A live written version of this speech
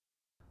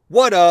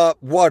What up,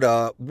 what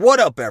up, what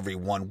up,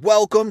 everyone?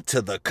 Welcome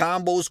to the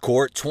Combos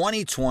Court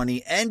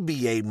 2020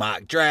 NBA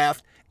Mock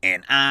Draft,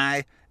 and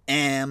I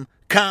am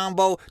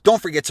Combo.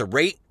 Don't forget to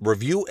rate,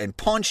 review, and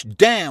punch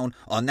down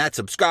on that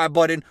subscribe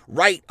button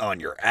right on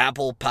your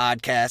Apple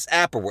Podcast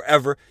app or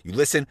wherever you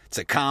listen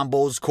to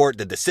Combos Court.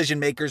 The decision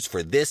makers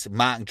for this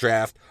mock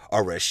draft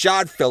are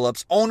Rashad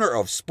Phillips, owner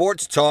of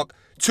Sports Talk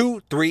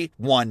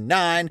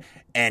 2319,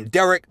 and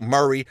Derek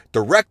Murray,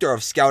 director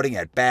of scouting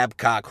at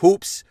Babcock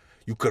Hoops.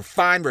 You could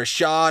find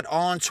Rashad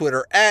on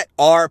Twitter at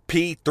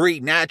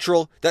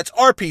RP3Natural. That's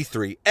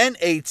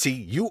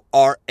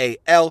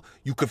RP3NATURAL.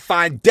 You could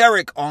find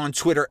Derek on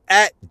Twitter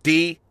at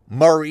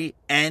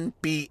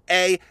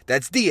DMurrayNBA.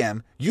 That's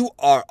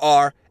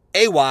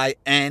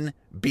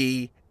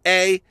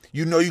DMURRAYNBA.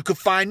 You know you could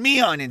find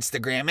me on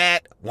Instagram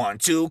at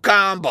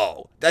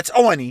 12combo. That's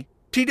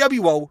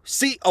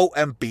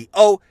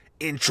ONETWOCOMBO.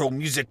 Intro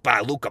music by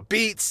Luca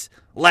Beats.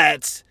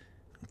 Let's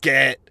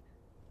get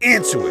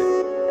into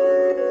it.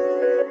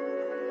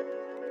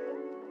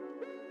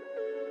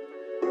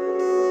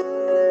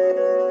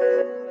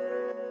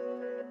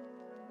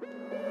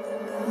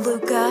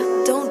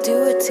 Luca, don't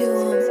do it to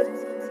him.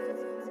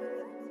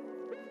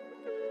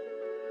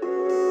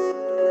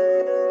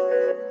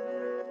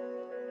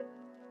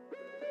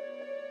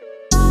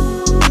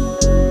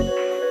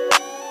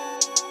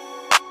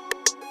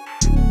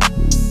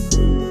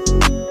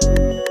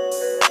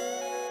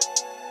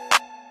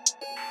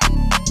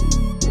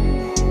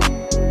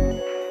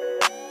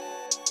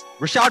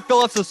 Rashad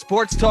Phillips of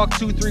Sports Talk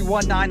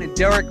 2319 and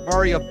Derek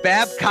Murray of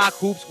Babcock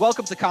Hoops.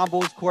 Welcome to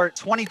Combos Court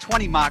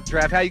 2020 Mock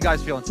Draft. How you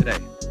guys feeling today?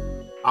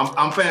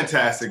 I'm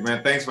fantastic,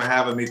 man. Thanks for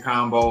having me,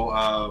 Combo.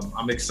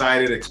 I'm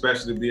excited,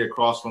 especially to be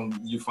across from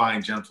you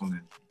fine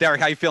gentlemen.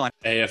 Derek, how you feeling?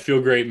 Hey, I feel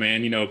great,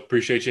 man.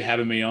 Appreciate you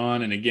having me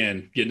on. And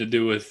again, getting to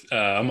do with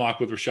a mock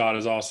with Rashad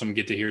is awesome.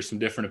 Get to hear some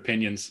different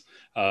opinions.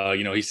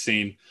 He's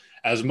seen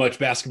as much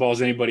basketball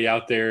as anybody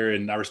out there,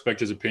 and I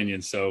respect his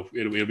opinions. So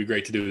it'll be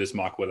great to do this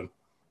mock with him.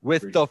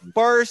 With the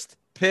first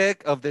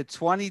pick of the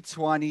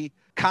 2020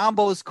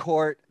 Combos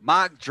Court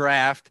Mock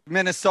Draft,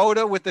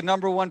 Minnesota with the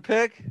number one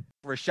pick,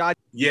 Rashad.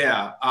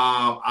 Yeah,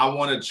 I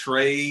want to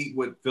trade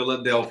with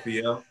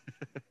Philadelphia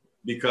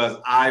because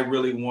I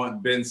really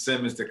want Ben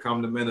Simmons to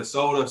come to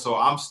Minnesota. So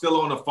I'm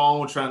still on the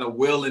phone trying to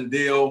will and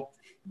deal,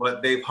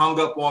 but they've hung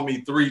up on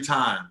me 3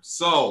 times.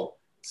 So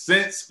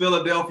since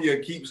Philadelphia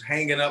keeps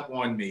hanging up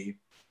on me,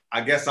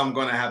 I guess I'm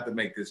going to have to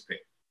make this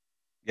pick.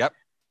 Yep.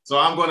 So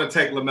I'm going to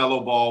take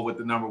LaMelo Ball with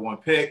the number one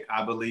pick.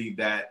 I believe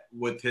that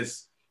with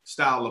his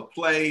style of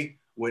play,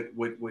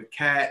 with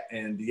Cat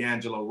and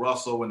D'Angelo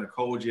Russell and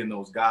Okogie and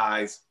those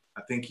guys,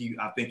 I think he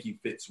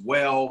fits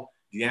well.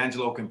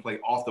 D'Angelo can play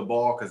off the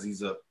ball because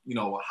he's a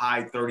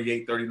high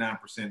 38,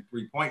 39%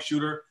 three-point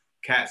shooter.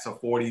 Cat's a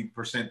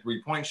 40%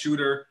 three-point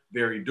shooter,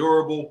 very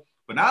durable.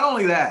 But not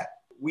only that,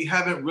 we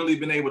haven't really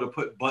been able to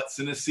put butts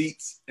in the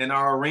seats in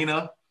our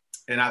arena.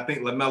 And I think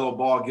LaMelo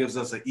Ball gives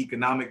us an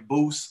economic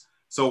boost.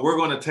 So we're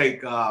going to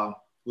take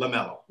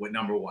LaMelo with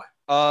number one.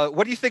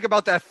 What do you think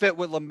about that fit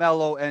with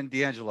LaMelo and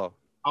D'Angelo?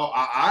 Oh,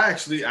 I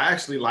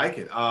actually like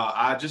it.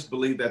 I just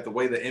believe that the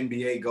way the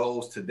NBA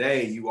goes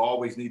today, you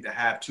always need to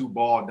have 2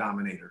 ball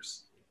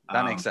dominators.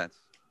 That makes sense.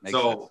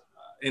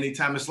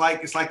 Anytime it's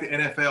like the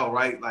NFL,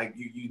 right? Like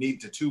you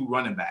need 2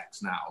 running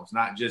backs now. It's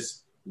not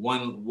just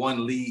one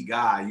lead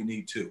guy. You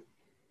need 2.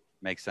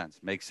 Makes sense.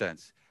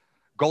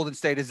 Golden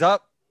State is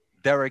up.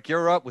 Derek,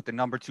 you're up with the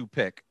number 2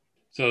 pick.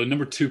 So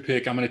number 2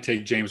 pick, I'm going to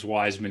take James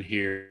Wiseman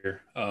here.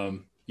 I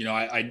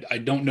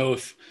don't know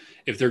if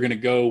they're going to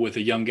go with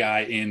a young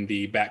guy in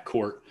the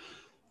backcourt.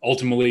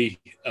 Ultimately,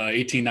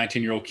 18,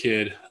 19-year-old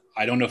kid,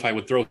 I don't know if I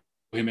would throw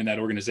him in that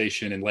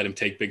organization and let him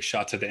take big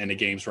shots at the end of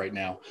games right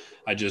now.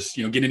 I just,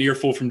 getting an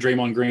earful from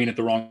Draymond Green at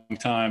the wrong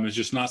time is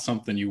just not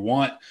something you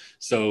want.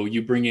 So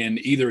you bring in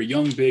either a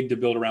young big to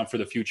build around for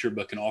the future,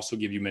 but can also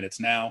give you minutes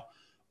now,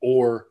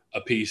 or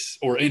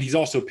and he's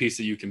also a piece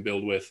that you can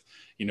build with,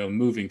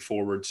 moving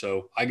forward.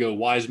 So I go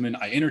Wiseman.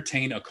 I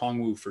entertain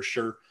Okongwu for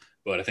sure,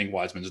 but I think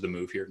Wiseman's the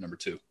move here at number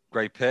 2.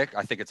 Great pick.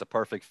 I think it's a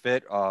perfect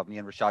fit. Me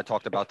and Rashad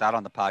talked about that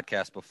on the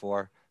podcast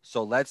before.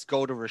 So let's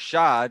go to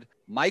Rashad.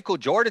 Michael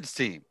Jordan's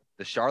team,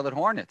 the Charlotte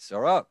Hornets,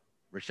 are up.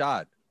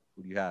 Rashad,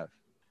 who do you have?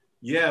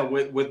 Yeah,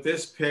 with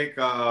this pick,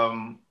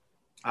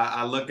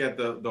 I look at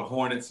the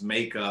Hornets'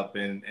 makeup,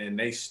 and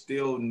they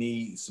still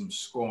need some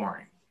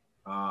scoring.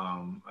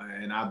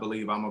 And I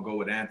believe I'm going to go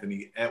with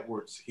Anthony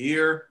Edwards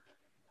here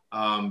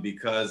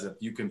because if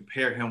you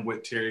compare him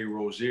with Terry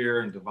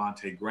Rozier and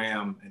Devontae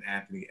Graham and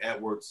Anthony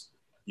Edwards,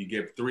 you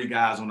give 3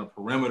 guys on the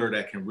perimeter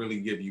that can really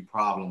give you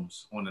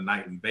problems on a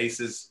nightly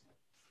basis.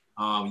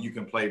 You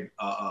can play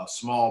a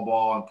small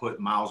ball and put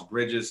Miles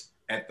Bridges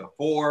at the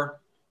 4.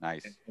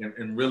 Nice.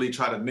 And really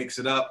try to mix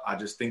it up. I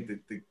just think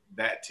that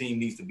that team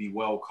needs to be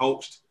well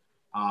coached.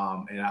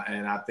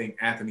 And I think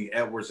Anthony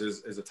Edwards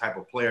is a type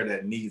of player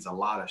that needs a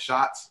lot of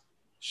shots.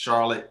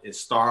 Charlotte is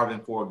starving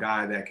for a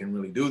guy that can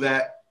really do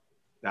that.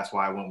 That's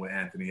why I went with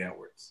Anthony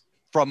Edwards.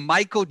 From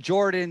Michael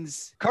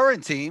Jordan's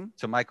current team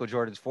to Michael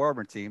Jordan's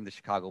former team, the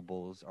Chicago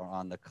Bulls are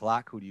on the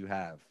clock. Who do you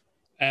have?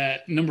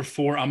 At number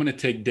 4, I'm going to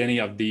take Denny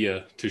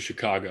Avdia to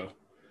Chicago.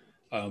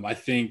 I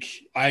think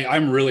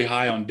I'm really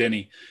high on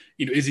Denny.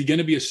 Is he going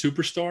to be a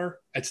superstar?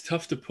 It's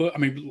tough to put. I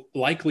mean,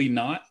 likely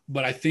not,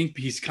 but I think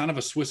he's kind of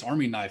a Swiss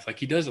Army knife. Like,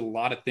 he does a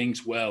lot of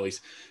things well.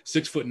 He's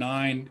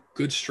 6'9",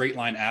 good straight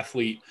line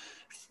athlete,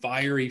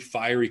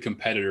 fiery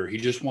competitor. He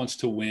just wants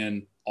to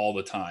win all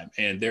the time.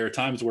 And there are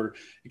times where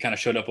he kind of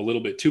showed up a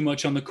little bit too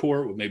much on the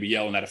court, with maybe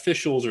yelling at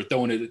officials or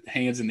throwing his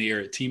hands in the air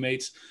at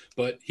teammates,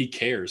 but he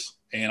cares.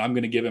 And I'm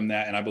going to give him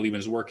that. And I believe in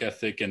his work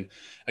ethic. And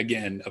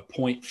again, a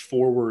point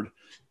forward,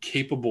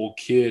 capable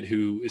kid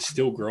who is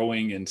still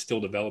growing and still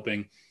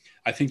developing.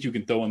 I think you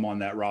can throw him on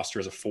that roster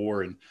as a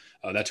 4, and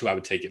that's who I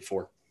would take it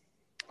for.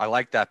 I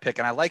like that pick,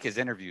 and I like his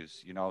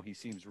interviews. He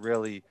seems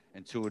really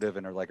intuitive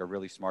and like a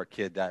really smart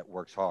kid that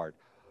works hard.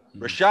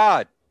 Mm-hmm.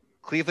 Rashad,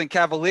 Cleveland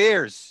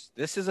Cavaliers.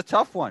 This is a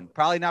tough one.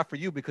 Probably not for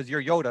you because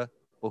you're Yoda,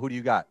 but who do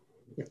you got?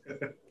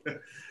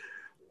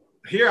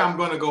 Here I'm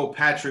going to go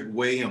Patrick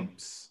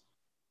Williams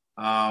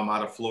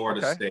out of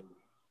Florida State.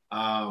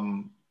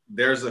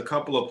 There's a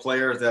couple of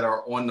players that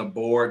are on the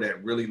board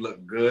that really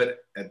look good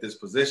at this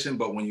position,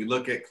 but when you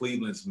look at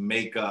Cleveland's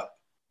makeup,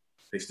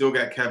 they still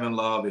got Kevin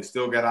Love. They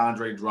still got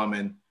Andre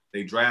Drummond.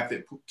 They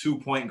drafted 2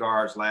 point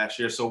guards last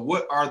year. So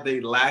what are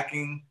they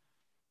lacking?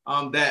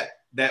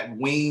 That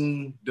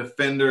wing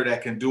defender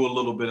that can do a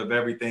little bit of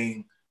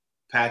everything.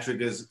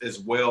 Patrick is as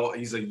well.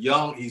 He's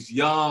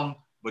young,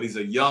 but he's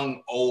a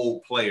young,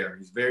 old player.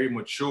 He's very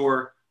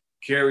mature,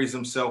 carries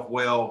himself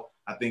well.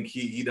 I think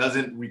he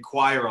doesn't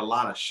require a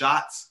lot of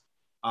shots,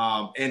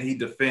 and he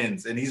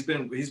defends. And he's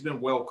been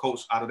well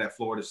coached out of that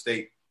Florida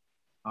State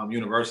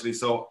University.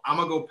 So I'm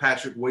gonna go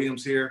Patrick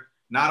Williams here.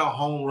 Not a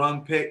home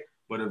run pick,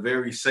 but a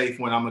very safe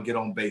one. I'm gonna get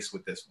on base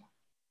with this one.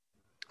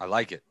 I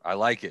like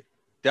it.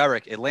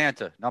 Derek,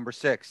 Atlanta, number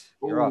 6.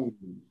 You're up.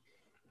 I'm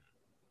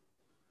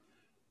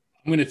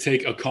going to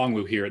take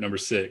Okongwu here at number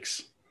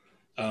 6.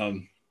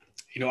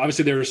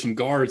 Obviously there are some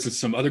guards and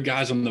some other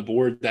guys on the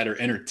board that are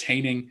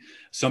entertaining.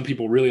 Some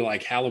people really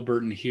like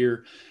Halliburton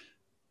here.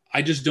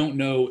 I just don't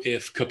know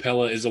if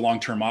Capella is a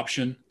long-term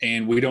option,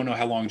 and we don't know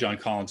how long John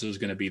Collins is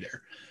going to be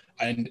there.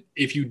 And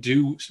if you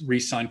do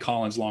re-sign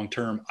Collins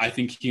long-term, I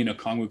think he and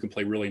Okongwu can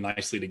play really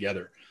nicely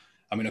together.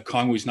 I mean,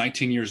 Okongwu's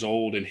 19 years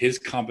old, and his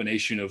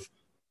combination of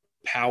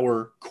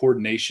power,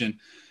 coordination,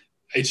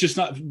 we just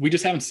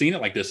haven't seen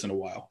it like this in a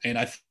while. And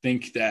I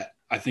think that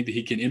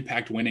he can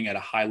impact winning at a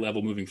high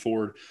level moving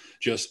forward,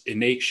 just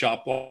innate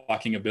shot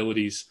blocking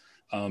abilities,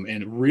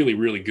 and really,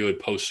 really good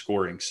post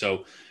scoring.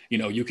 So,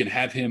 you can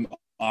have him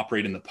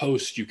operate in the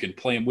post, you can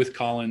play him with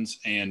Collins.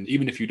 And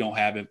even if you don't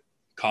have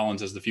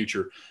Collins as the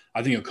future,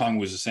 I think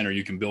Okongwu is a center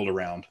you can build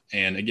around.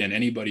 And again,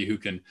 anybody who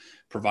can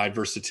provide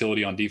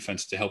versatility on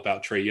defense to help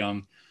out Trae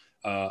Young.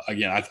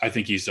 I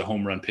think he's a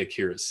home run pick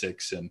here at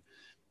 6. And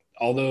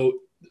although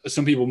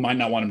some people might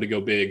not want him to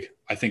go big,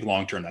 I think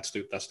long-term, that's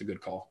the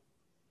good call.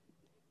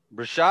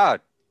 Rashad,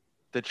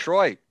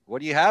 Detroit,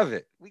 what do you have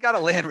it? We got to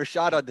land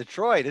Rashad on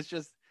Detroit. It's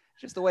just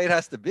the way it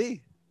has to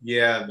be.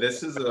 Yeah,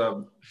 this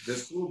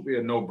will be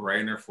a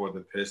no-brainer for the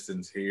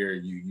Pistons here.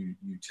 You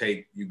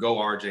go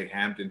RJ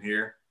Hampton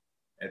here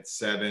at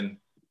 7.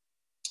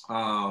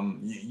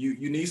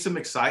 You need some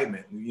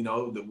excitement.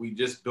 That we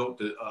just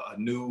built a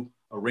new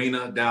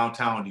arena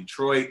downtown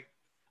Detroit.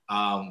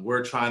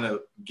 We're trying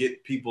to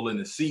get people in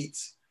the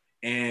seats,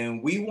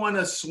 and we want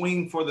to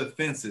swing for the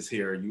fences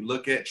here. You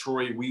look at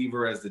Troy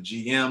Weaver as the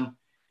GM.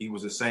 He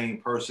was the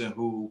same person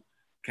who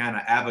kind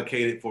of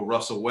advocated for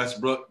Russell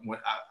Westbrook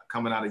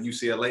coming out of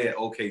UCLA at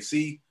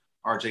OKC.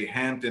 RJ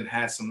Hampton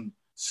has some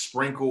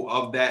sprinkle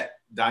of that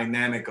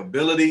dynamic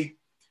ability.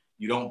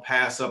 You don't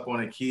pass up on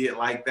a kid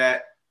like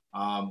that.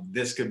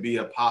 This could be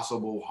a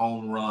possible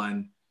home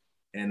run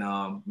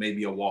and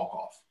maybe a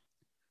walk-off.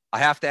 I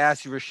have to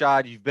ask you,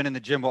 Rashad, you've been in the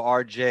gym with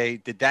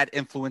RJ. Did that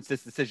influence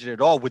this decision at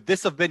all? Would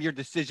this have been your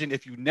decision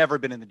if you'd never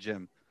been in the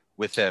gym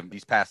with him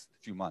these past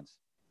few months?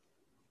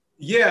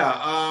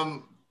 Yeah,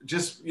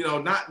 just,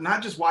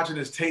 not just watching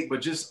his tape,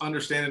 but just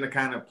understanding the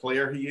kind of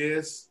player he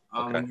is.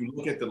 Okay. When you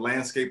look at the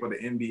landscape of the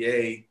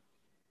NBA,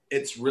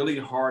 it's really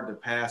hard to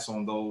pass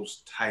on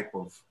those type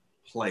of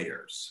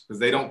players because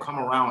they don't come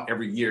around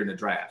every year in the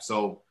draft.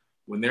 So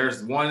when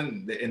there's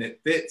one and it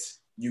fits,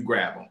 you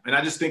grab them. And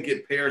I just think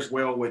it pairs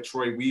well with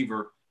Troy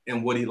Weaver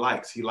and what he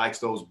likes. He likes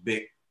those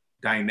big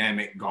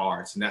dynamic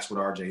guards, and that's what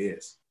RJ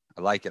is.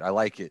 I like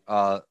it.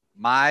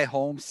 My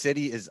home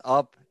city is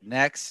up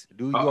next,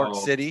 New York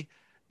City,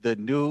 the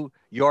New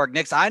York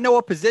Knicks. I know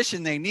a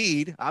position they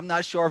need. I'm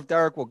not sure if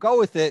Derek will go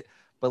with it,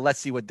 but let's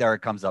see what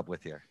Derek comes up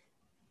with here.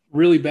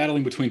 Really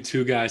battling between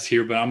 2 guys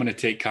here, but I'm going to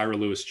take Kyra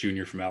Lewis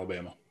Jr. from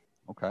Alabama.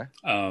 Okay.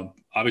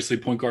 Obviously,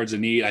 point guard's a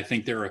need. I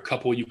think there are a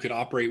couple you could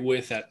operate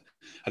with at,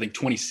 I think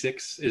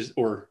 26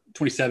 or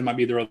 27 might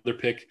be their other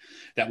pick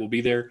that will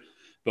be there.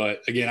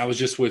 But again, I was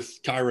just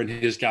with Kyra and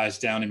his guys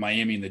down in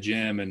Miami in the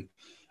gym. And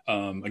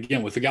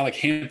again, with a guy like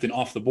Hampton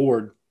off the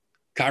board,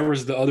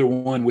 Kyra's the other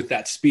one with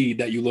that speed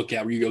that you look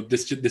at where you go,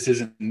 this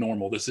isn't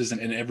normal. This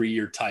isn't an every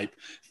year type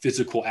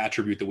physical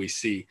attribute that we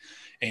see.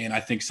 And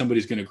I think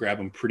somebody's going to grab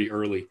him pretty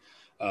early.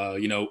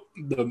 The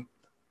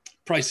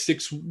probably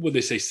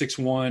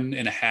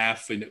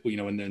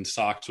 6'1.5", and then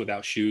socks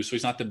without shoes. So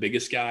he's not the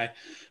biggest guy,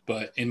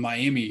 but in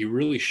Miami, he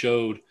really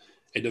showed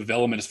a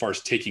development as far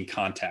as taking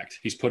contact.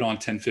 He's put on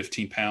 10,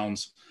 15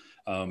 pounds.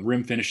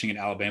 Rim finishing in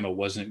Alabama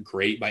wasn't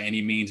great by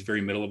any means,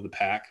 very middle of the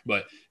pack,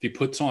 but if he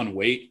puts on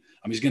weight,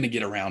 he's going to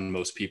get around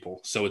most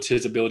people. So it's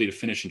his ability to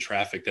finish in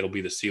traffic that'll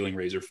be the ceiling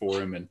raiser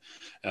for him. And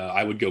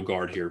I would go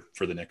guard here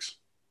for the Knicks.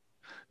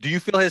 Do you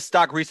feel his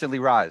stock recently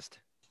rised?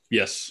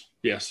 Yes.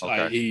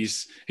 Okay.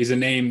 He's a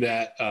name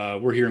that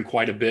we're hearing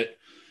quite a bit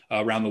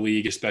around the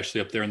league,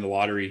 especially up there in the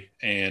lottery.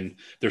 And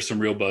there's some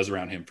real buzz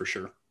around him for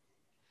sure.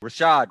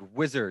 Rashad,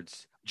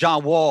 Wizards,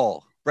 John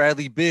Wall,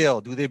 Bradley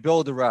Beal. Do they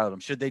build around him?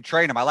 Should they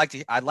trade him?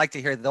 I'd like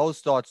to hear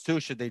those thoughts too.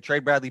 Should they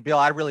trade Bradley Beal?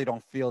 I really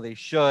don't feel they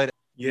should.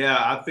 Yeah,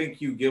 I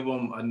think you give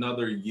them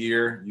another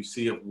year. You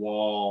see if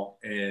Wall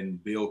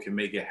and Beal can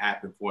make it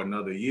happen for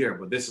another year.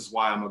 But this is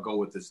why I'm going to go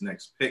with this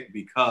next pick,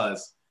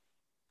 because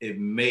it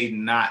may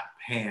not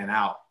pan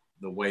out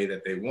the way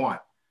that they want.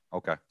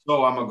 Okay.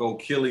 So I'm going to go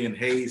Killian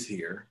Hayes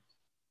here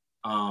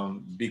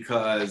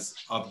because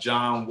of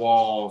John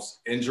Wall's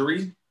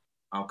injury,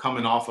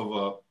 coming off of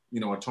a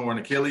torn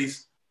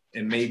Achilles.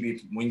 And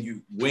maybe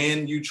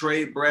when you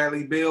trade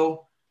Bradley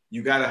Beal,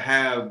 you got to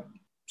have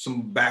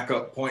some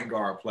backup point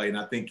guard play. And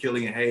I think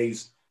Killian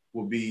Hayes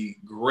will be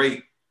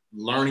great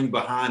learning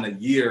behind a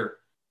year,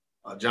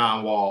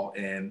 John Wall.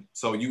 And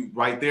so you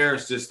right there,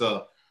 it's just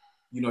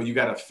you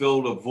got to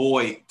fill the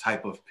void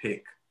type of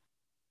pick.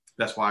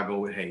 That's why I go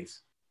with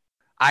Hayes.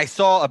 I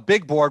saw a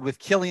big board with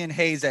Killian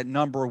Hayes at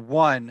number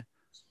 1.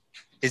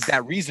 Is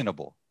that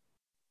reasonable?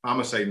 I'm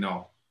going to say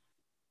no.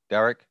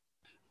 Derek?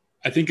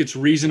 I think it's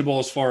reasonable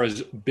as far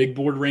as big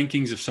board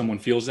rankings if someone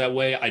feels that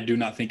way. I do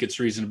not think it's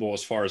reasonable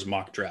as far as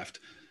mock draft.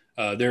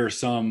 There are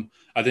some,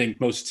 I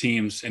think most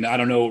teams, and I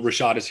don't know what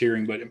Rashad is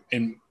hearing, but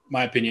in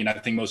my opinion, I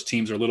think most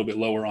teams are a little bit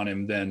lower on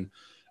him than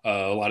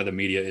a lot of the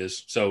media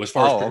is. So as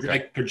far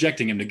as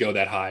projecting him to go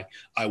that high,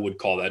 I would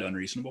call that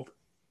unreasonable.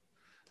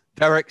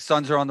 Derek,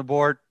 Suns are on the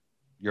board.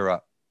 You're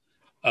up.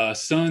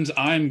 Suns,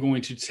 I'm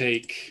going to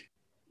take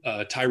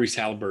Tyrese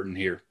Halliburton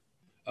here.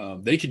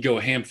 They could go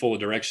a handful of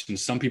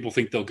directions. Some people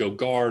think they'll go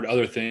guard.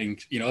 Other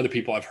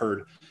people I've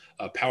heard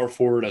power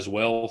forward as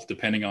well,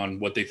 depending on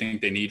what they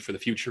think they need for the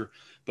future.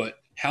 But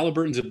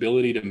Halliburton's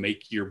ability to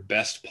make your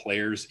best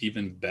players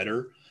even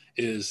better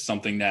is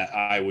something that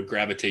I would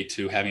gravitate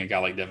to, having a guy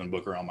like Devin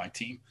Booker on my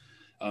team.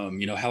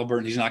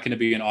 Halliburton, he's not going to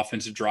be an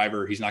offensive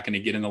driver. He's not going to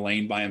get in the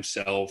lane by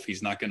himself.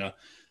 He's not going to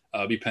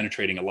be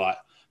penetrating a lot.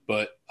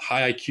 But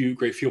high IQ,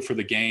 great feel for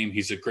the game.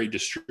 He's a great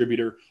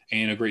distributor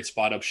and a great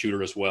spot-up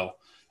shooter as well.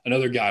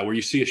 Another guy where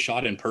you see a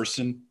shot in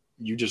person,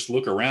 you just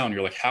look around,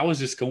 you're like, how is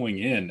this going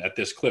in at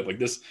this clip? Like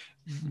this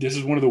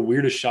is one of the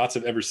weirdest shots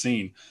I've ever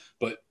seen.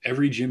 But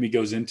every gym he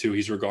goes into,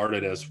 he's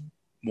regarded as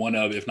one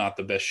of, if not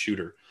the best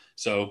shooter.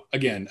 So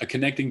again, a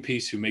connecting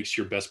piece who makes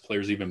your best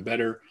players even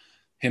better.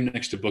 Him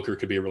next to Booker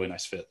could be a really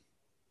nice fit.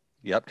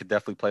 Yep, could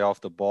definitely play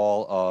off the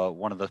ball.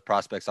 One of the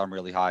prospects I'm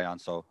really high on,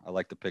 so I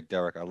like to pick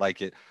Derek. I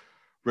like it.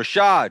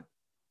 Rashad,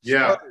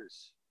 yeah.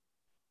 Spurs,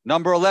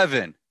 number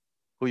 11.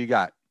 Who you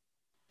got?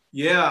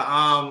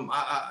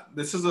 Yeah,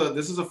 this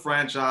is a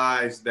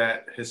franchise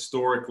that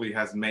historically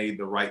has made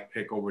the right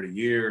pick over the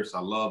years. I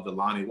love the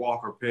Lonnie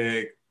Walker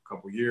pick a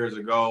couple years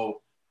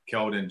ago,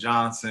 Keldon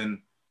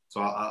Johnson.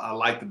 So I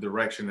like the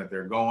direction that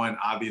they're going.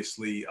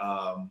 Obviously,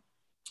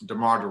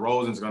 DeMar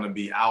DeRozan is going to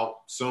be out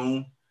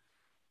soon.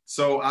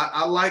 So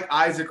I like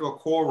Isaac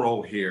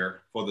Okoro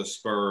here for the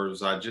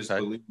Spurs. I just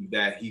believe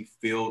that he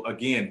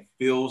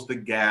fills the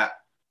gap.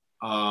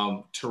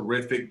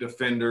 Terrific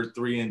defender,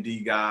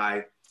 3-and-D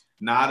guy.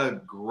 Not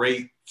a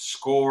great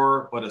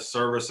scorer, but a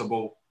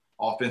serviceable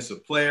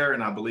offensive player.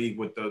 And I believe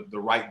with the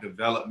right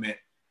development,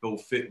 he'll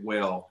fit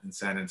well in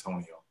San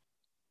Antonio.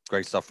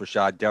 Great stuff,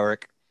 Rashad.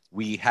 Derek,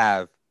 we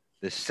have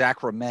the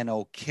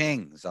Sacramento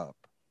Kings up.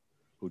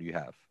 Who do you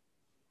have?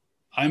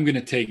 I'm going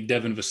to take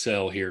Devin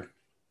Vassell here.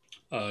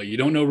 You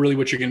don't know really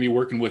what you're going to be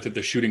working with at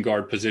the shooting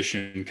guard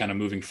position kind of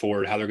moving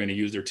forward, how they're going to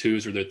use their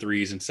 2s or their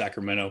 3s in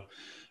Sacramento.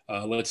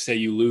 Let's say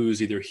you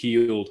lose either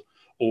Hield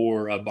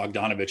or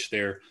Bogdanovich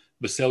there.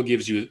 Vassell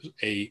gives you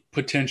a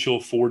potential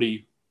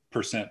 40%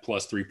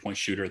 plus three-point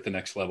shooter at the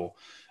next level.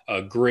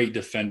 A great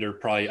defender,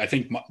 probably, I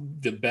think,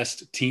 the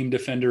best team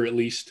defender at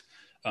least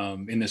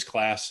in this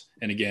class.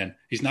 And again,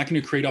 he's not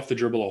going to create off the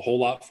dribble a whole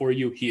lot for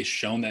you. He has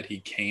shown that he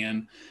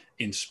can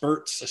in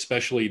spurts,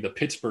 especially the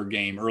Pittsburgh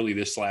game early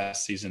this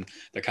last season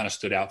that kind of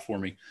stood out for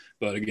me.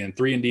 But again,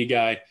 3-and-D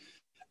guy,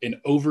 an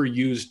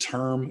overused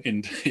term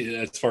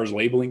as far as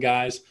labeling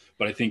guys,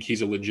 but I think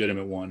he's a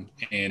legitimate one.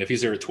 And if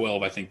he's there at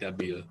 12, I think that'd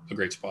be a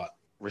great spot.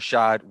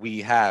 Rashad,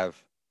 we have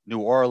New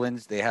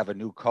Orleans. They have a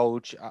new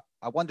coach.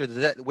 I wonder,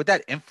 would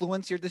that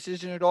influence your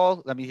decision at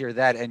all? Let me hear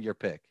that and your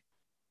pick.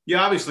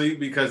 Yeah, obviously,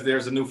 because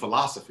there's a new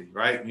philosophy,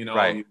 right?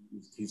 Right.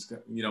 He's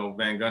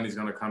Van Gundy's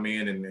going to come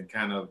in and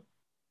kind of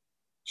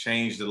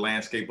change the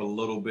landscape a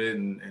little bit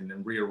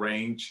and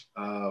rearrange.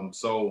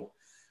 So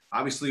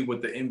obviously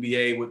with the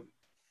NBA, with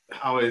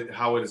how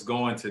it is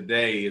going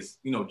today is,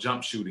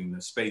 jump shooting,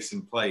 the space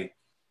and play.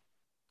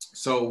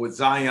 So with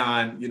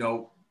Zion,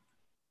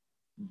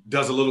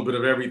 does a little bit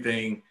of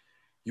everything.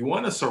 You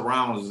want to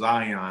surround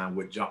Zion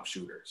with jump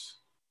shooters.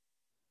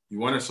 You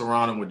want to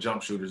surround him with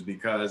jump shooters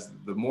because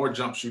the more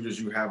jump shooters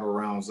you have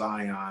around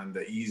Zion,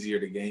 the easier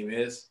the game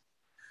is.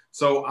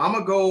 So I'm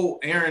going to go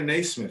Aaron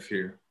Naismith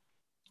here.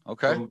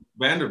 Okay. From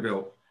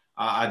Vanderbilt.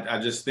 I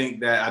just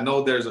think that I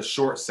know there's a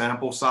short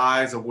sample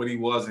size of what he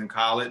was in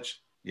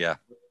college. Yeah.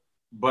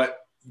 But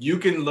you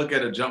can look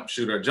at a jump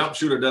shooter. A jump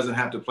shooter doesn't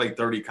have to play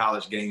 30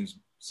 college games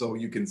so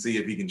you can see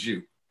if he can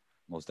shoot.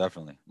 Most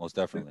definitely.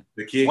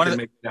 The kid can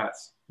make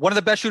shots. One of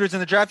the best shooters in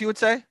the draft, you would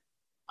say?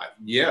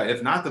 Yeah,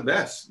 if not the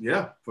best.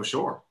 Yeah, for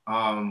sure.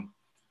 And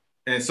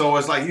so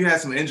it's like you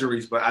had some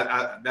injuries,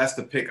 but that's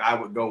the pick I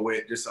would go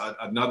with. Just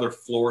another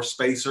floor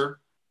spacer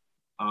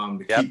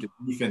to keep the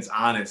defense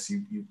honest.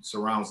 You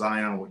surround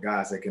Zion with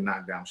guys that can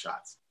knock down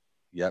shots.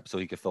 Yep, so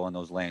he could fill in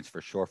those lanes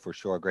for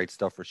sure. Great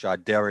stuff,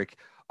 Rashad. Derek,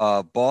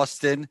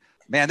 Boston.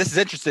 Man, this is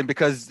interesting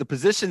because the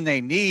position they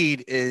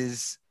need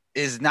is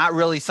not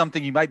really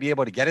something you might be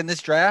able to get in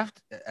this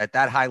draft at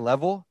that high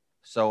level.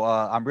 So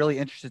I'm really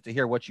interested to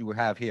hear what you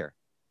have here.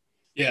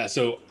 Yeah,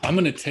 so I'm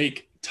going to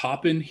take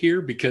Toppin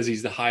here because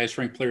he's the highest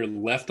ranked player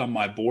left on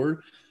my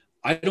board.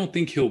 I don't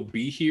think he'll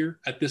be here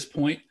at this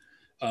point.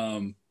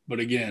 But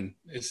again,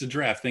 it's the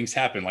draft. Things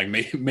happen. Like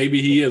maybe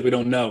he is. We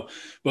don't know.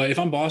 But if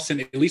I'm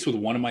Boston, at least with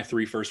one of my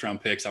 3 first-round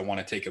picks, I want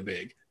to take a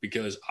big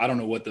because I don't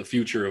know what the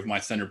future of my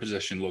center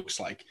position looks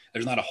like.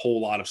 There's not a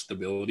whole lot of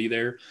stability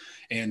there.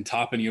 And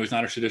Toppin, he's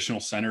not a traditional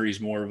center. He's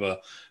more of a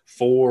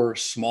 4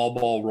 small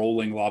ball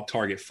rolling lob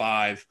target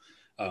 5.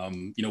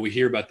 We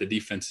hear about the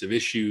defensive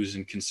issues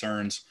and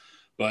concerns,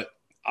 but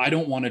I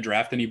don't want to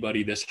draft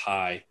anybody this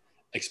high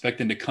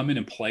expecting to come in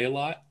and play a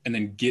lot and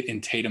then get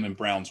in Tatum and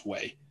Brown's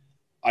way.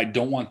 I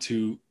don't want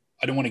to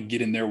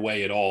get in their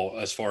way at all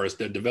as far as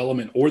their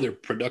development or their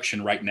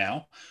production right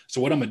now. So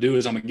what I'm going to do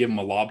is I'm going to give them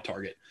a lob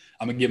target.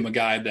 I'm going to give them a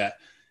guy that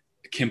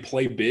can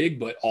play big,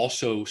 but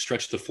also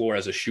stretch the floor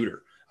as a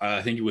shooter.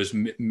 I think he was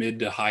mid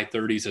to high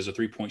 30s as a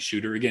 3-point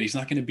shooter. Again, he's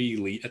not going to be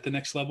elite at the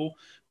next level,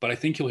 but I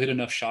think he'll hit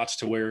enough shots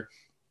to where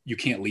you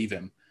can't leave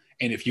him.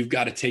 And if you've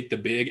got to take the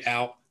big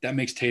out, that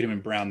makes Tatum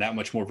and Brown that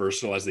much more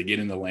versatile as they get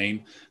in the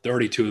lane. They're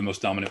already 2 of the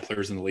most dominant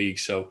players in the league.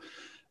 So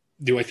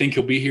do I think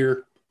he'll be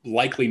here?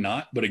 Likely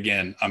not. But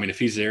again, I mean, if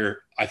he's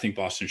there, I think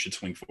Boston should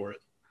swing for it.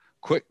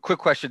 Quick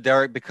question,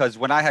 Derek, because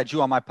when I had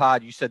you on my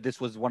pod, you said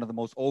this was one of the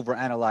most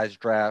overanalyzed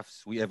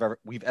drafts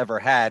we've ever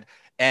had.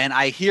 And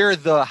I hear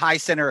the high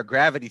center of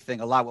gravity thing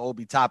a lot with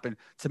Obi Toppin.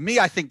 To me,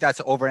 I think that's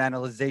an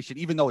overanalyzation,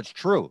 even though it's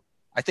true.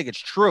 I think it's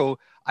true.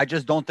 I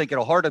just don't think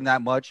it'll hurt him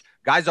that much.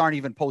 Guys aren't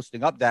even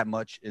posting up that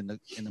much in the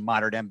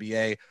modern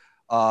NBA.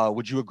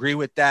 Would you agree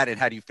with that? And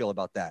how do you feel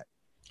about that?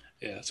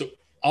 Yeah. So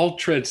I'll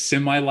tread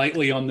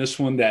semi-lightly on this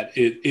one that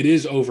it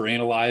is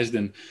overanalyzed.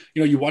 And,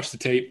 you watch the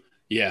tape.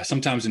 Yeah,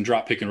 sometimes in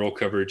drop pick and roll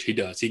coverage, he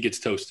gets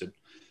toasted.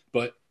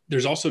 But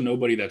there's also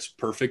nobody that's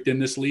perfect in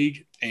this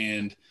league.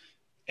 And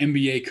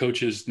NBA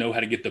coaches know how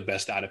to get the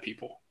best out of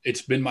people.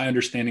 It's been my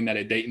understanding that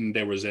at Dayton,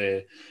 there was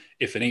a,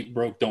 if it ain't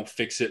broke, don't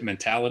fix it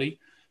mentality.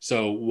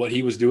 So what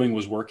he was doing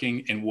was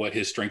working, and what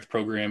his strength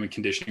program and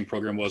conditioning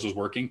program was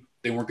working.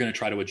 They weren't going to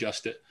try to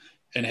adjust it.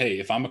 And hey,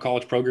 if I'm a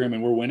college program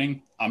and we're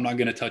winning, I'm not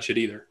going to touch it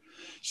either.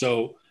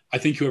 So I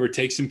think whoever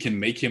takes him can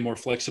make him more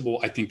flexible.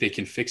 I think they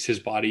can fix his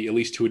body, at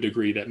least to a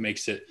degree that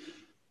makes it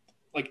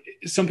like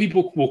some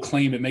people will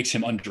claim it makes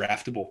him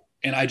undraftable.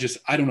 And I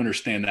don't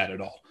understand that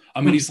at all. I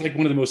mean, he's like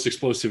one of the most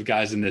explosive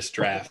guys in this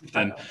draft.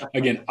 And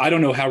again, I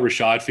don't know how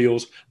Rashad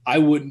feels.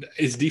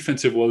 His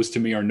defensive woes to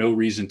me are no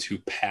reason to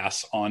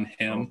pass on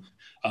him.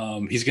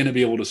 He's going to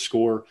be able to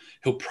score.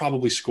 He'll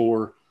probably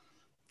score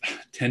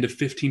 10 to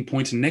 15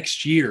 points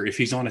next year if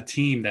he's on a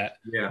team that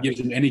gives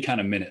him any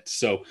kind of minutes.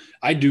 So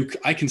I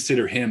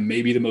consider him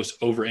maybe the most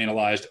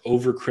overanalyzed,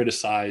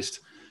 over-criticized.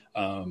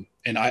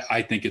 And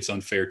I think it's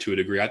unfair to a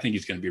degree. I think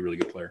he's going to be a really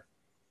good player.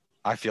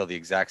 I feel the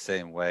exact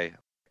same way.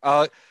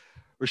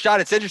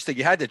 Rashad, it's interesting.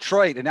 You had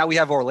Detroit, and now we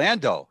have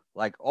Orlando.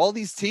 Like all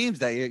these teams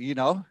that,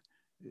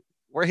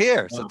 we're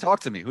here. So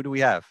talk to me. Who do we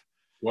have?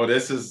 Well,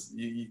 this is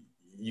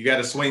you got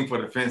to swing for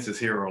the fences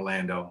here,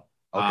 Orlando.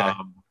 Okay.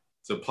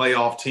 It's a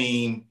playoff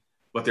team,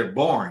 but they're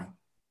boring.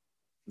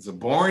 It's a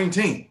boring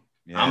team.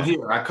 Yeah. I'm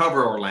here. I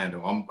cover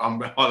Orlando.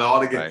 I'm all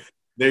together. Right.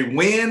 They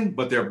win,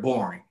 but they're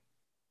boring.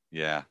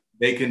 Yeah.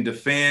 They can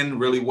defend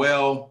really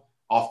well.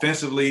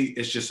 Offensively,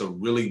 it's just a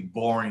really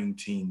boring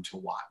team to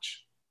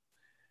watch.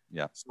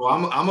 Yeah. So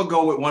I'm gonna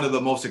go with one of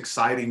the most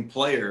exciting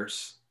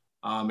players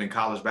in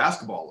college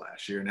basketball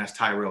last year, and that's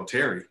Tyrell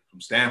Terry from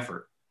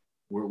Stanford.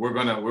 We're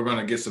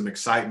gonna get some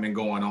excitement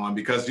going on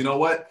because you know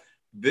what?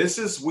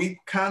 We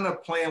kind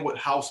of playing with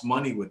house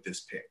money with this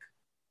pick.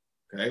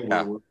 Okay,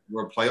 yeah.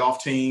 We're a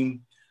playoff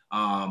team.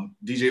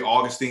 DJ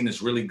Augustine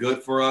is really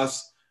good for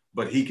us,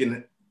 but he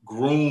can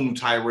groom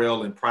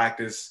Tyrell in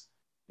practice,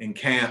 in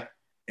camp,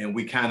 and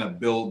we kind of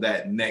build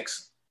that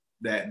next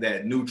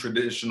that new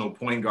traditional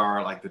point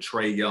guard like the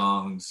Trae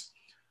Youngs,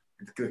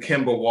 the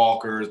Kemba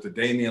Walkers, the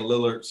Damian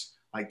Lillards,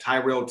 like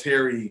Tyrell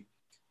Terry.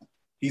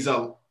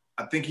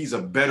 I think he's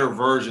a better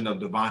version of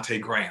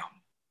Devontae Graham.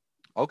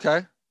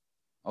 Okay.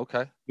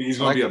 He's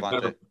going to be a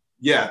better.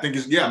 Yeah, I think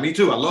me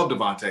too. I love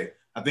Devontae.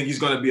 I think he's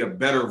going to be a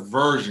better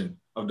version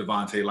of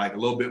Devontae, like a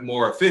little bit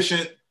more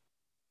efficient,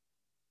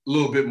 a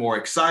little bit more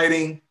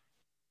exciting.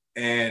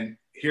 And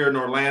here in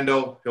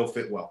Orlando, he'll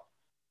fit well.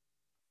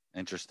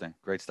 Interesting.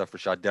 Great stuff,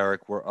 Rashad.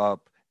 Derek, we're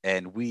up,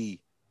 and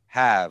we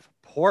have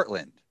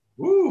Portland.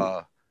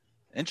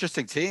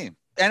 Interesting team.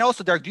 And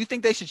also, Derek, do you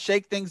think they should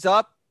shake things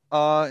up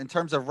in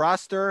terms of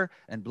roster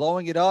and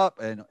blowing it up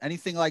and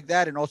anything like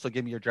that? And also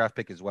give me your draft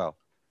pick as well.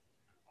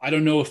 I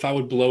don't know if I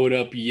would blow it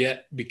up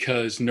yet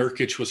because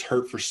Nurkic was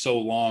hurt for so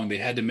long. They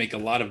had to make a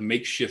lot of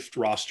makeshift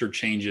roster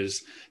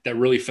changes that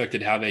really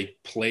affected how they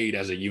played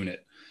as a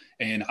unit.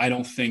 And I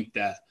don't think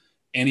that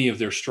any of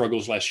their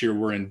struggles last year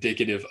were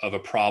indicative of a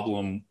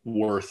problem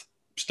worth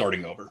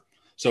starting over.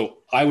 So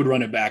I would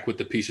run it back with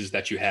the pieces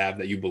that you have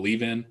that you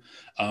believe in.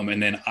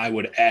 And then I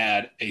would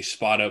add a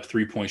spot up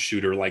 3-point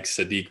shooter like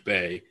Sadiq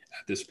Bey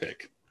at this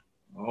pick.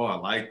 Oh, I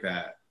like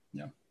that.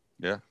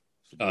 Yeah.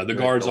 The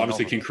guards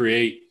obviously can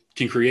create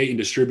and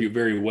distribute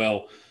very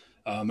well.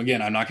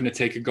 Again, I'm not going to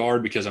take a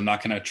guard because I'm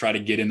not going to try to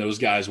get in those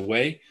guys'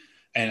 way.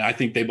 And I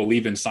think they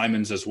believe in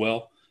Simons as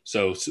well.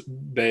 So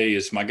Bey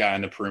is my guy on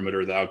the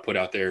perimeter that I would put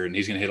out there, and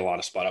he's going to hit a lot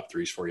of spot up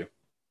threes for you.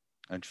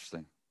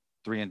 Interesting.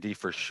 3-and-D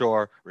for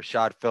sure.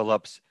 Rashad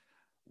Phillips.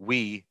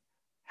 We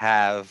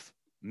have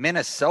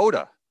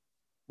Minnesota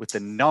with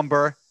the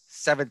number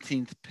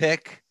 17th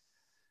pick.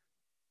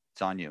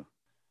 It's on you.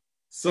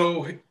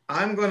 So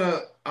I'm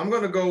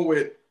gonna go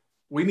with,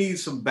 we need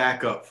some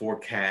backup for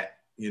Cat.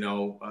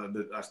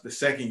 The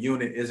second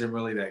unit isn't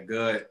really that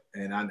good,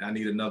 and I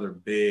need another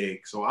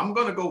big. So I'm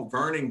gonna go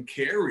Vernon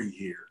Carey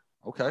here.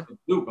 Okay.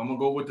 Luke, I'm gonna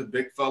go with the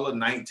big fella,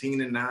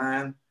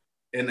 19-9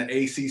 in the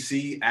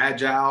ACC,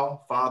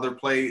 agile, father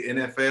played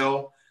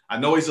NFL. I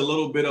know he's a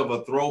little bit of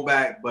a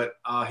throwback, but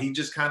he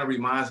just kind of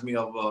reminds me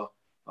of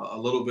a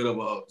little bit of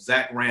a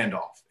Zach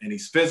Randolph. And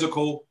he's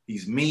physical,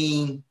 he's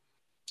mean,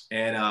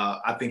 and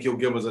I think he'll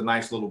give us a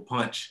nice little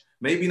punch.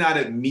 Maybe not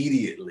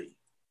immediately,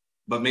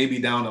 but maybe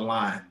down the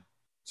line.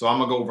 So I'm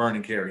gonna go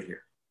Vernon Carey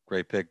here.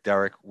 Great pick,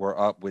 Derek. We're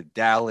up with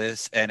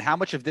Dallas. And how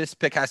much of this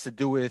pick has to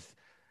do with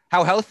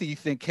how healthy you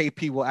think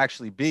KP will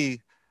actually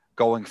be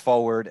going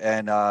forward?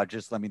 And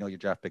just let me know your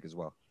draft pick as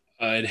well.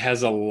 It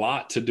has a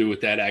lot to do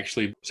with that,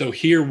 actually. So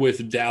here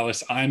with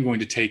Dallas, I'm going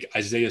to take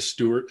Isaiah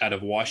Stewart out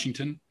of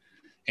Washington,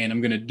 and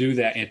I'm going to do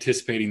that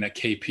anticipating that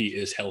KP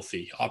is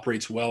healthy,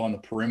 operates well on the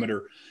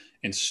perimeter,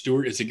 and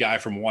Stewart is a guy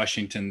from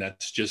Washington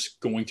that's just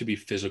going to be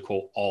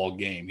physical all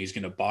game. He's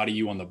going to body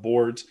you on the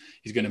boards.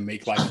 He's going to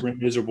make life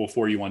miserable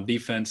for you on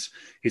defense.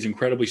 He's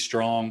incredibly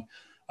strong.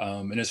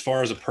 And as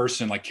far as a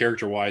person, like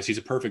character-wise, he's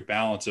a perfect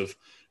balance of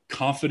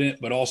confident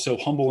but also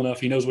humble enough.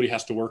 He knows what he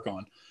has to work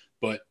on.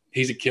 But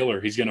he's a killer.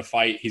 He's going to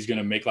fight. He's going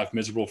to make life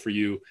miserable for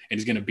you, and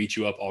he's going to beat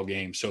you up all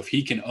game. So if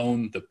he can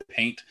own the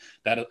paint,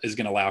 that is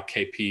going to allow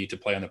KP to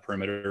play on the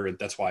perimeter, and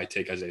that's why I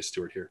take Isaiah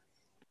Stewart here.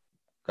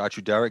 Got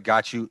you, Derek.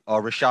 Got you.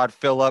 Rashad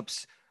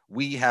Phillips.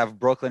 We have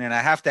Brooklyn, and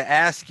I have to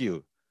ask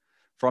you,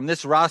 from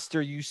this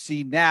roster you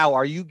see now,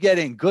 are you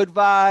getting good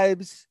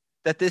vibes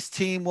that this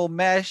team will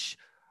mesh?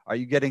 Are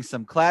you getting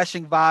some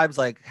clashing vibes?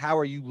 Like, how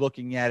are you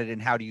looking at it,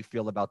 and how do you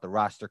feel about the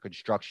roster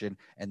construction?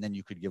 And then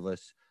you could give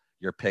us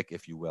your pick,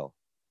 if you will.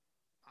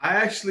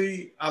 I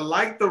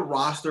like the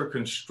roster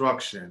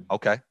construction.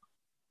 Okay.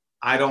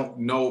 I don't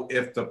know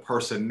if the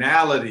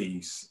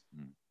personalities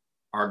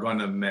are going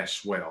to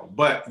mesh well,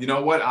 but you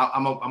know what?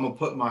 I'm gonna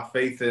put my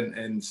faith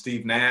in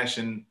Steve Nash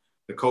and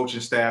the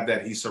coaching staff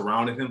that he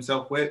surrounded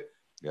himself with.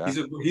 Yeah.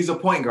 He's a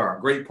point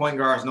guard. Great point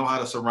guards know how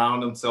to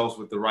surround themselves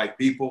with the right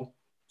people.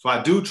 So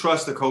I do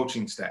trust the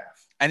coaching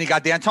staff. And he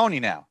got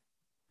D'Antoni now.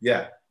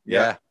 Yeah.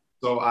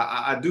 So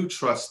I do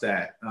trust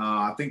that.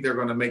 I think they're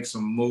going to make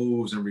some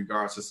moves in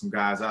regards to some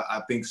guys.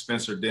 I think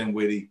Spencer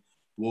Dinwiddie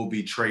will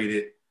be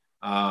traded.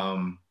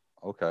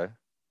 Okay.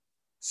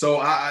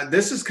 So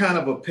this is kind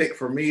of a pick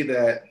for me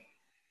that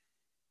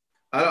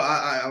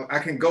I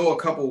can go a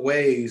couple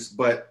ways,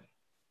 but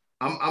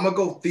I'm gonna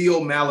go Theo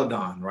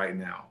Maledon right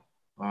now.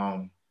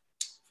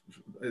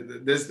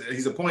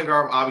 He's a point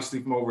guard,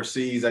 obviously from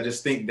overseas. I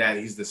just think that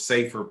he's the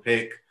safer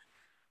pick.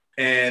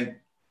 And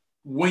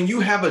when you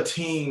have a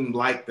team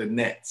like the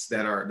Nets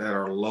that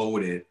are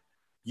loaded,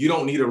 you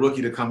don't need a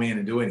rookie to come in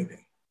and do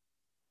anything.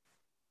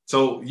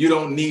 So you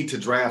don't need to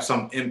draft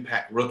some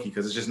impact rookie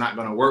because it's just not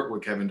going to work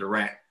with Kevin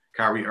Durant,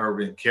 Kyrie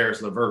Irving,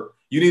 Karis LeVert.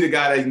 You need a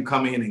guy that can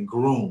come in and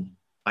groom.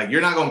 Like,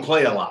 you're not going to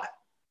play a lot.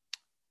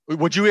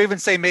 Would you even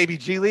say maybe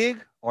G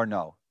League or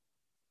no?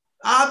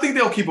 I think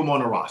they'll keep him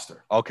on the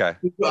roster. Okay.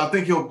 I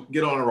think he'll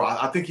get on the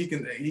roster. I think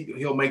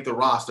he'll make the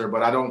roster,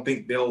 but I don't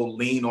think they'll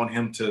lean on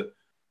him to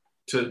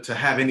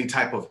have any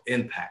type of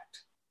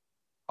impact.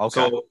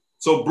 Okay.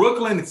 So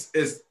Brooklyn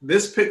is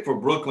this pick for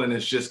Brooklyn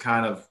is just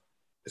kind of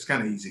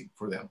easy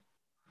for them.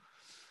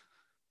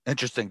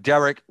 Interesting.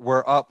 Derek,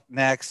 we're up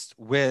next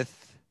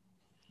with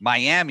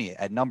Miami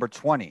at number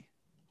 20.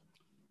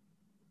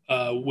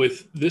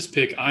 With this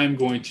pick, I'm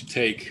going to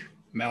take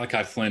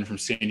Malachi Flynn from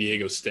San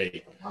Diego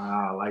State.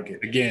 I like it.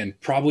 Again,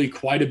 probably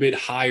quite a bit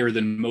higher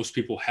than most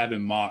people have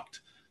him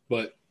mocked,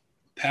 but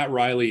Pat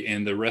Riley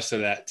and the rest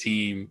of that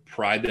team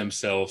pride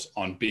themselves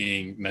on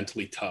being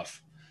mentally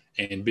tough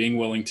and being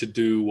willing to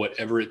do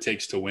whatever it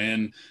takes to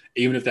win,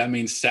 even if that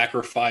means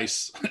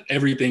sacrifice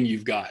everything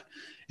you've got.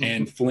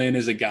 And Flynn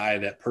is a guy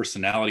that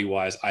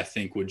personality-wise, I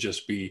think would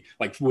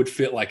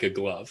fit like a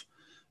glove.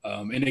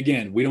 And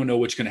again, we don't know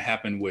what's going to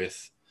happen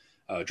with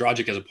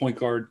Dragic as a point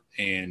guard,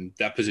 and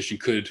that position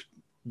could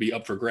be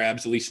up for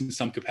grabs, at least in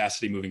some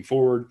capacity moving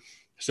forward.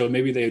 So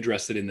maybe they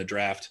addressed it in the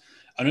draft.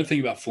 Another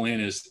thing about Flynn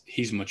is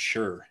he's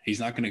mature.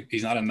 He's not a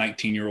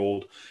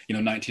 19-year-old,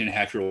 19 and a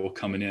half year old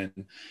coming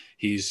in.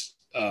 He's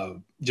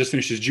just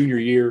finished his junior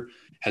year,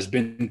 has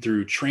been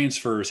through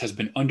transfers, has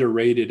been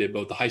underrated at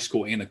both the high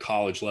school and the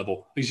college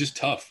level. He's just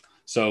tough.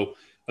 So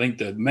I think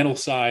the mental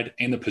side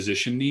and the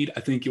position need,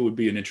 I think it would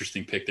be an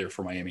interesting pick there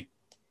for Miami.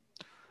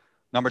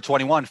 Number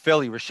 21,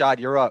 Philly. Rashad,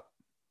 you're up.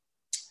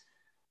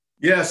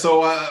 Yeah,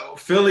 so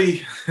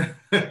Philly,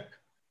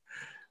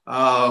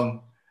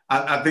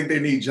 I think they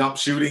need jump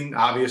shooting,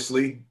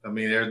 obviously. I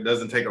mean, it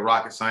doesn't take a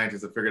rocket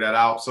scientist to figure that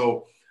out.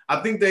 So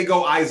I think they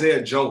go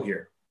Isaiah Joe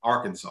here,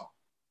 Arkansas.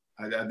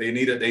 They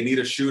need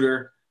a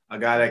shooter, a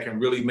guy that can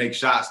really make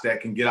shots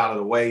that can get out of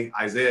the way.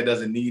 Isaiah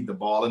doesn't need the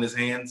ball in his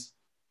hands.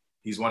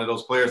 He's one of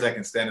those players that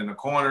can stand in the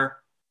corner.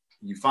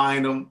 You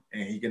find him,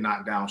 and he can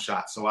knock down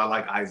shots. So I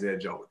like Isaiah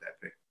Joe with that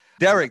pick.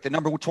 Derek, the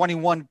number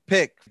 21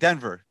 pick,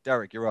 Denver.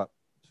 Derek, you're up.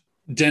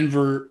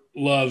 Denver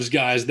loves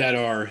guys that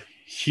are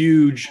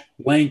huge,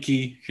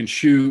 lanky, can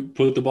shoot,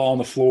 put the ball on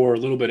the floor, a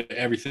little bit of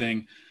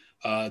everything.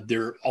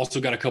 They're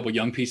also got a couple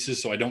young pieces,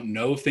 so I don't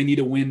know if they need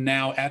a win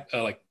now at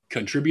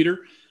contributor.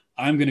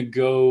 I'm going to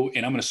go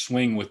and I'm going to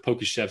swing with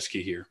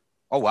Pokusevski here.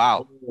 Oh,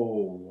 wow.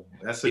 Oh,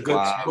 that's a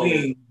good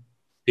swing.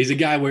 He's a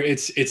guy where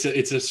it's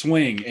a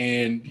swing,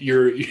 and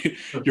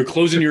you're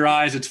closing your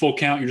eyes. It's full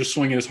count. You're just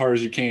swinging as hard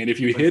as you can. If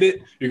you hit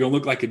it, you're going to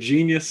look like a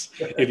genius.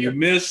 If you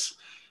miss,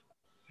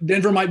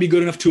 Denver might be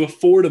good enough to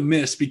afford a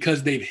miss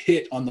because they've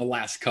hit on the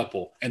last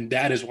couple, and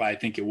that is why I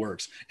think it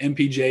works.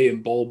 MPJ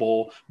and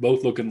Bol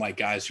both looking like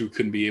guys who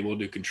couldn't be able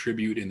to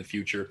contribute in the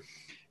future.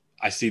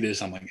 I see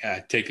this, I'm like,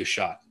 take a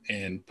shot,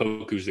 and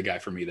Poku's the guy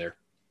for me there.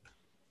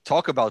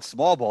 Talk about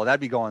small ball.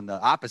 That'd be going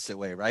the opposite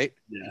way, right?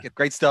 Yeah.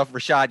 Great stuff.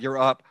 Rashad, you're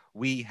up.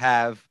 We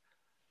have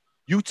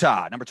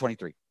Utah, number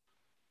 23.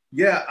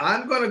 Yeah,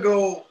 I'm going to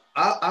go.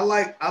 I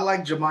like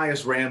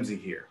Jamias Ramsey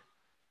here.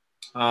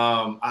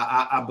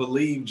 I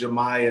believe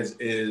Jamias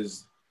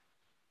is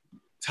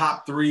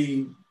top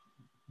 3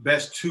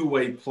 best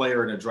two-way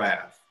player in the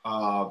draft.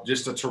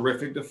 Just a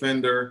terrific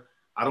defender.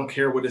 I don't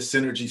care what his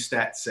synergy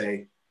stats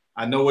say.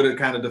 I know what it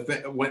kind of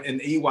when in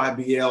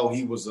EYBL,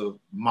 he was a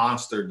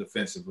monster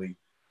defensively.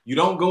 You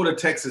don't go to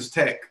Texas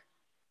Tech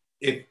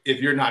if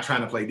you're not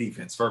trying to play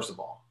defense, first of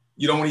all.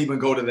 You don't even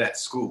go to that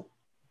school.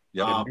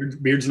 Yeah,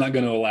 Beard's not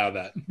going to allow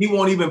that. He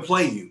won't even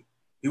play you.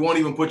 He won't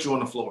even put you on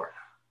the floor.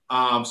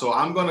 So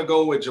I'm going to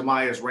go with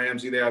Jamias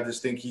Ramsey there. I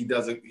just think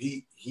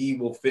he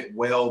will fit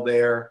well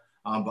there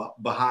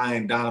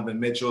behind Donovan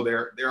Mitchell.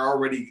 They're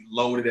already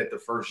loaded at the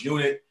first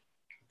unit.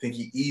 I think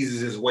he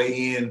eases his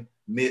way in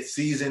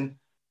mid-season,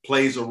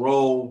 plays a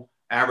role,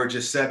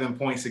 averages 7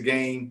 points a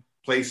game,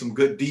 plays some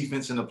good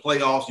defense in the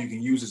playoffs. You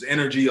can use his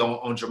energy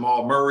on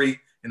Jamal Murray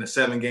in a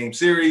 7-game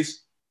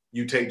series.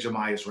 You take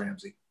Jamias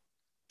Ramsey.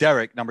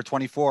 Derek, number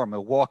 24,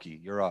 Milwaukee,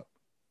 you're up.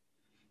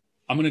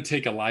 I'm going to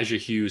take Elijah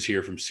Hughes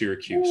here from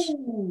Syracuse.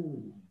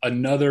 Ooh.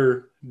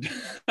 Another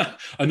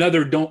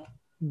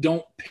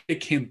don't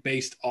pick him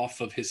based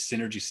off of his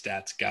synergy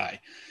stats guy.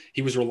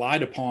 He was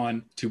relied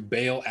upon to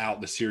bail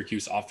out the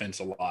Syracuse offense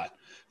a lot.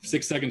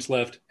 6 seconds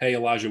left. Hey,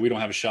 Elijah, we don't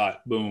have a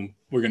shot. Boom.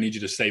 We're going to need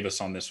you to save us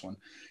on this one.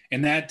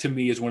 And that, to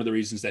me, is one of the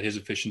reasons that his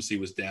efficiency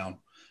was down,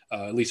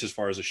 at least as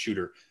far as a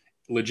shooter.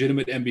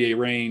 Legitimate NBA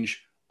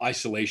range,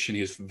 isolation.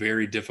 He is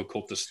very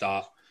difficult to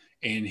stop.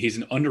 And he's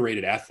an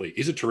underrated athlete.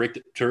 He's a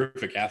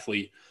terrific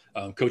athlete.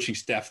 Coaching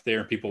staff there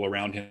and people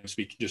around him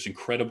speak just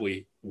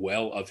incredibly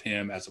well of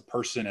him as a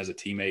person, as a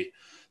teammate.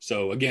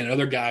 So, again,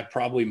 another guy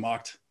probably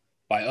mocked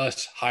by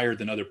us higher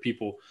than other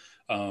people,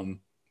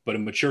 but a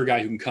mature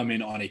guy who can come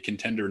in on a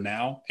contender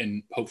now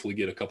and hopefully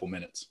get a couple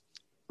minutes.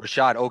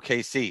 Rashad,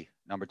 OKC,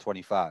 number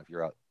 25.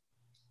 You're up.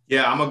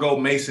 Yeah, I'm going to go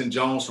Mason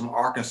Jones from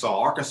Arkansas.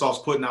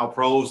 Arkansas's putting out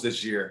pros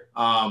this year.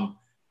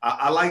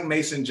 I like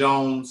Mason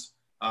Jones.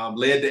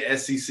 Led the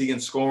SEC in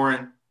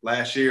scoring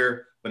last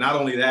year, but not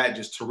only that,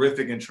 just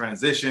terrific in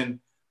transition.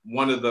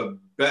 One of the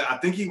best, I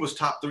think he was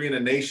top 3 in the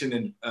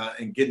nation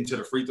in getting to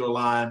the free throw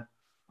line.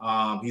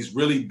 He's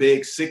really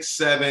big,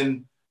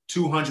 6'7",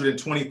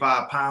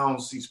 225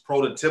 pounds. He's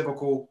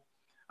prototypical.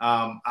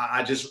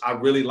 I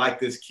really like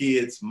this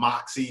kid's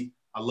moxie.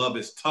 I love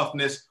his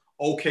toughness.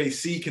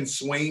 OKC can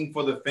swing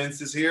for the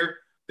fences here.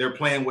 They're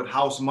playing with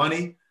house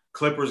money.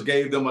 Clippers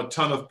gave them a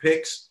ton of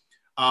picks.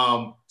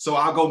 So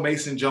I'll go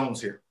Mason Jones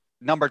here.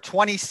 Number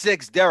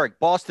 26, Derek,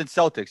 Boston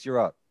Celtics. You're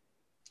up.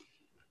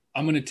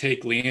 I'm going to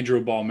take Leandro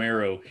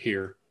Balmero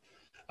here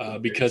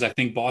because I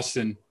think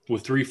Boston,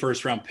 with 3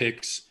 first-round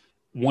picks,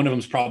 one of them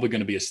is probably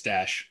going to be a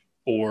stash,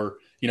 or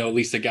at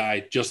least a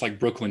guy just like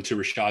Brooklyn. To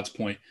Rashad's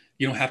point,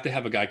 you don't have to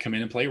have a guy come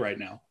in and play right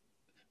now.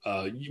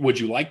 Would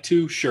you like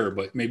to? Sure,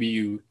 but maybe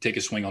you take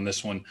a swing on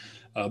this one.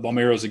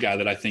 Balmero is a guy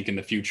that I think in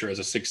the future, as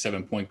a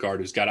 6'7" point guard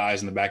who's got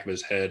eyes in the back of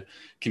his head,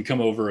 can come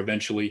over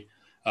eventually.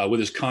 With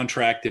his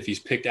contract, if he's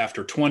picked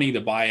after 20,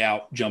 the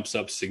buyout jumps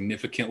up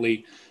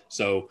significantly.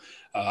 So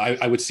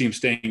I would see him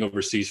staying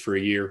overseas for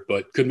a year,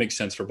 but could make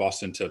sense for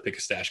Boston to pick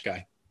a stash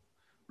guy.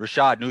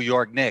 Rashad, New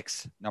York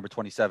Knicks, number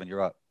 27.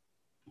 You're up.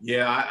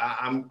 Yeah,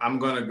 I'm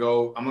gonna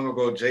go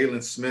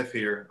Jalen Smith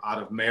here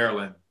out of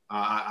Maryland.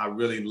 I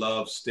really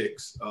love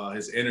Sticks.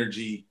 His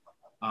energy,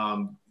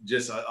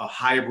 just a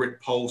hybrid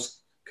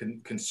post,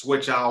 can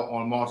switch out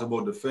on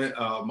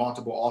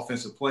multiple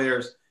offensive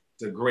players.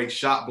 He's a great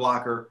shot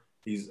blocker.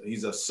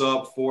 He's a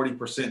sub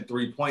 40%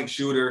 3-point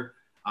shooter.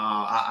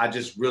 I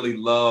just really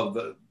love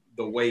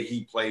the way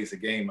he plays the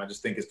game. I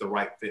just think it's the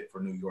right fit for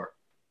New York.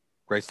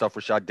 Great stuff,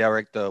 Rashad.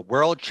 Derek, the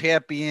world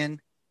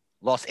champion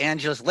Los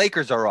Angeles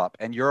Lakers are up,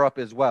 and you're up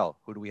as well.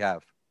 Who do we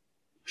have?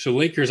 So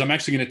Lakers, I'm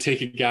actually going to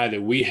take a guy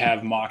that we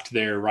have mocked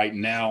there right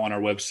now on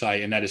our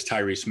website, and that is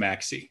Tyrese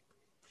Maxey.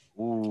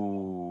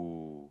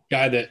 Ooh.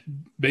 Guy that,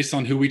 based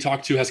on who we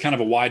talk to, has kind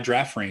of a wide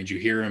draft range. You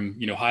hear him,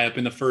 high up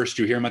in the first.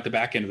 You hear him at the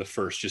back end of the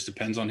first. Just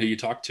depends on who you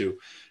talk to.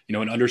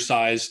 An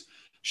undersized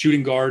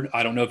shooting guard.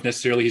 I don't know if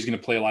necessarily he's going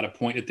to play a lot of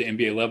point at the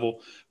NBA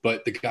level,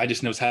 but the guy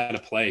just knows how to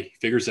play. He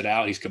figures it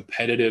out. He's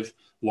competitive,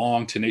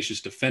 long,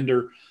 tenacious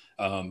defender,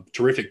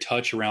 terrific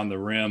touch around the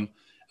rim,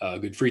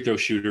 good free throw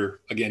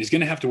shooter. Again, he's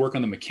going to have to work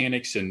on the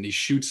mechanics, and he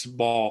shoots the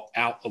ball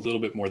out a little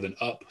bit more than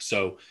up.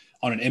 So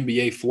on an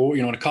NBA floor,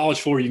 on a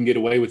college floor, you can get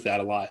away with that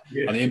a lot.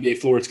 Yeah. On the NBA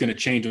floor, it's going to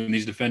change when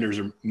these defenders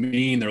are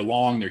mean, they're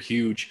long, they're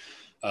huge.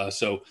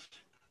 So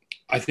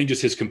I think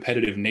just his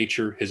competitive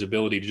nature, his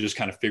ability to just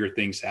kind of figure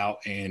things out,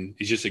 and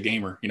he's just a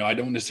gamer. I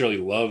don't necessarily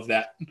love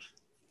that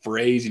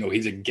phrase,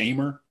 he's a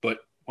gamer, but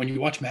when you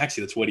watch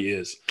Maxey, that's what he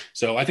is.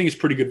 So I think it's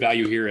pretty good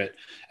value here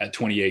at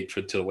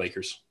 28 to the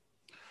Lakers.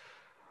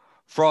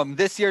 From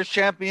this year's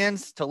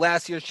champions to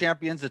last year's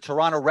champions, the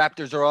Toronto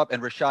Raptors are up,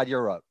 and Rashad,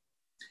 you're up.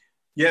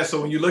 Yeah,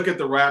 so when you look at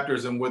the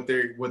Raptors and what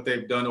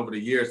they've done over the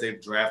years, they've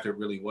drafted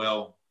really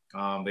well.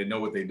 They know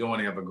what they're doing.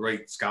 They have a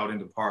great scouting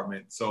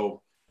department.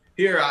 So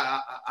here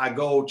I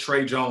go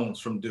Trey Jones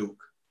from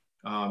Duke.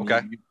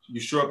 Okay. You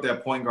shore up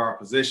that point guard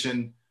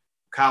position.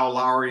 Kyle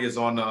Lowry is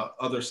on the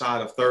other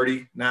side of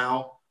 30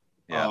 now.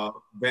 Yeah.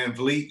 Van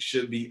Vliet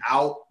should be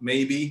out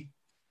maybe.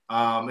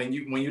 And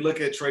when you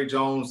look at Trey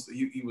Jones,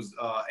 he was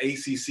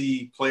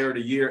ACC Player of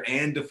the Year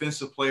and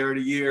Defensive Player of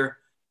the Year.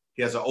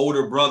 He has an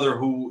older brother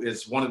who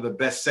is one of the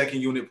best second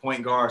unit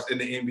point guards in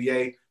the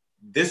NBA.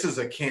 This is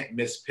a can't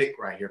miss pick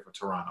right here for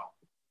Toronto.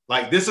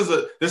 Like this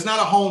not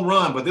a home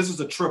run, but this is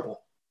a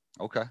triple.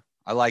 Okay.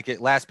 I like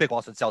it. Last pick,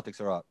 Boston Celtics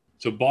are up.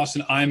 So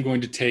Boston, I'm going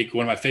to take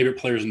one of my favorite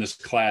players in this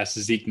class,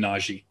 Zeke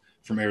Naji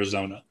from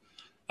Arizona.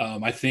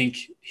 I think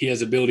he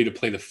has ability to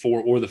play the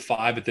 4 or the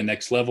 5 at the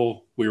next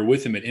level. We were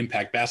with him at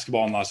Impact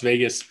Basketball in Las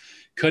Vegas.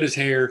 Cut his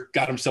hair,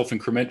 got himself in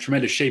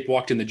tremendous shape,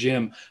 walked in the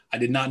gym. I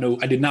did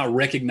not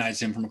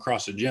recognize him from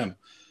across the gym.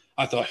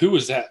 I thought, who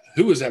was that?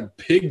 Who was that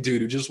big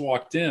dude who just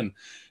walked in?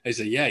 They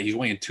said, yeah, he's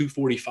weighing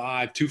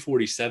 245,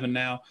 247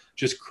 now.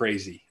 Just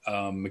crazy.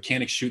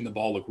 Mechanics shooting the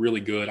ball look really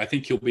good. I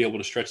think he'll be able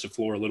to stretch the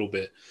floor a little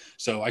bit.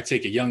 So I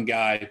take a young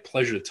guy,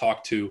 pleasure to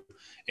talk to,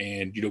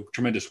 and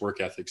tremendous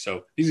work ethic.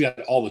 So he's got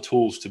all the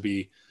tools to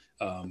be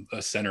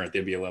a center at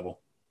the NBA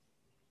level.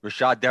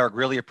 Rashad, Derek,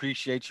 really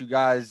appreciate you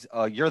guys.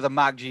 You're the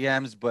mock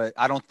GMs, but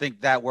I don't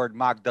think that word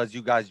mock does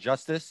you guys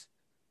justice.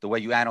 The way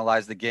you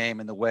analyze the game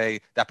and the way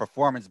that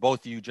performance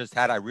both of you just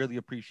had, I really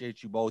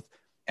appreciate you both.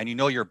 And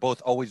you're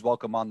both always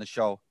welcome on the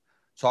show.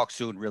 Talk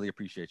soon. Really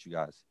appreciate you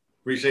guys.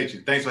 Appreciate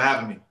you. Thanks for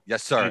having me.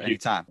 Yes, sir.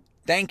 Anytime.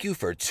 Thank you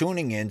for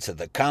tuning in to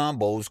the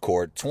Combos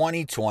Court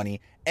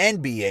 2020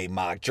 NBA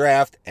Mock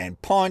Draft,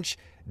 and punch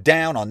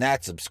down on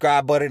that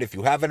subscribe button if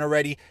you haven't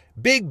already.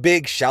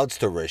 Big shouts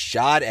to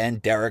Rashad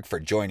and Derek for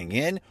joining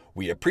in.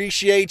 We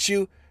appreciate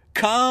you.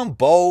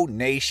 Combo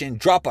Nation,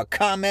 drop a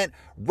comment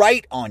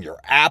right on your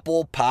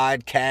Apple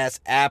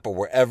Podcast app or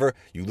wherever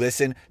you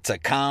listen to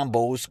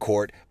Combos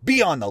Court.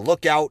 Be on the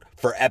lookout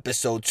for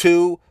episode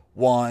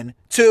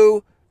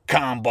 212.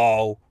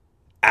 Combo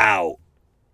out.